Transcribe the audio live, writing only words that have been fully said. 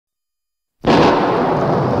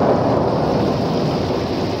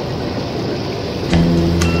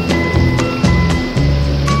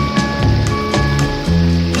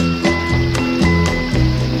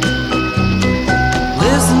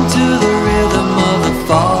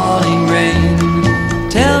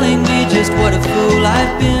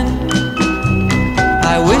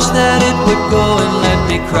go and let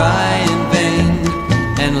me cry in vain,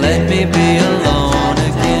 and let me be alone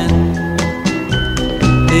again.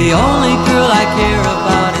 The only girl I care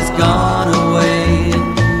about is gone away,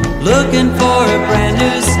 looking for a brand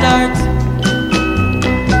new start.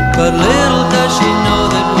 But little does she know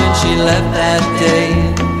that when she left that day,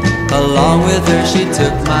 along with her she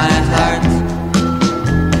took my heart.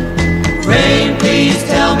 Rain, please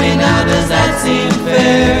tell me now, does that seem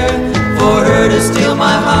fair? For her to steal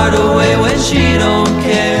my heart away when she don't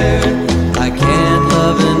care. I can't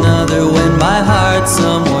love another when my heart's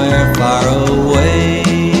somewhere far away.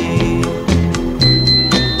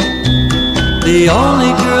 The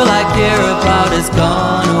only girl I care about has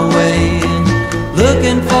gone away,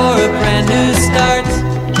 looking for a brand new start.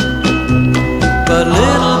 But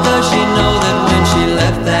little does she know that when she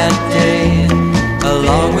left that day,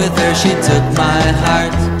 along with her she took